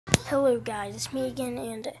Hello guys, it's me again,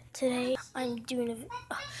 and today I'm doing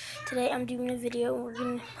a video. We're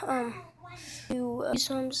gonna do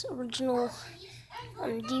Goosebumps original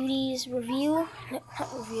DVDs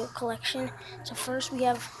collection. So first we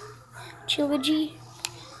have Trilogy.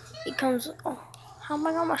 It comes. Oh, how am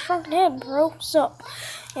I got my shrunken head, bro? So,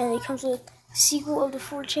 and it comes with sequel of The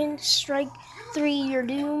Fortune, Strike 3, You're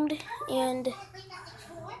Doomed, and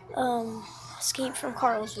Escape from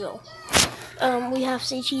Carlsville. We have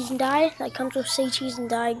Say Cheese and Die. That comes with Say Cheese and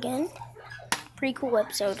Die again. Pretty cool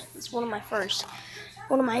episode. It's one of my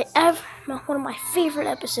favorite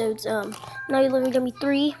episodes. Now You're Living Dummy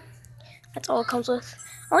 3. That's all it comes with.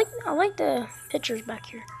 I like the pictures back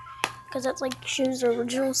here because that's like shows the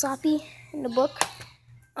original Slappy in the book.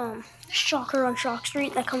 Shocker on Shock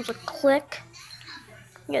Street. That comes with Click.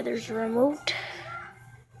 Yeah, there's a remote.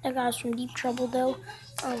 That guy's from Deep Trouble though.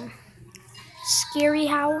 Scary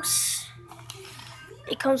House.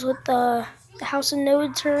 It comes with the House of No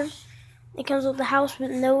Return. It comes with the House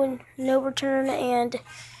with No Return and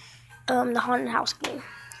the Haunted House game.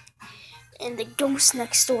 And the Ghost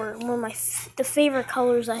Next Door, one of my the favorite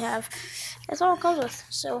colors I have. That's all it comes with.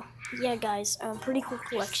 So yeah, guys, pretty cool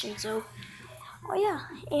collection. So oh yeah,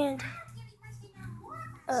 and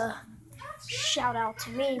shout out to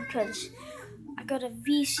me because I got a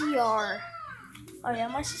VCR. Oh yeah,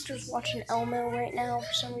 my sister's watching Elmo right now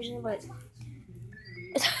for some reason, but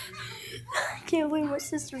I can't believe my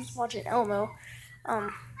sister's watching Elmo.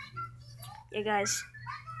 Yeah, guys.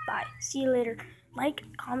 Bye. See you later. Like,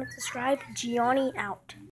 comment, subscribe. Gianni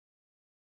out.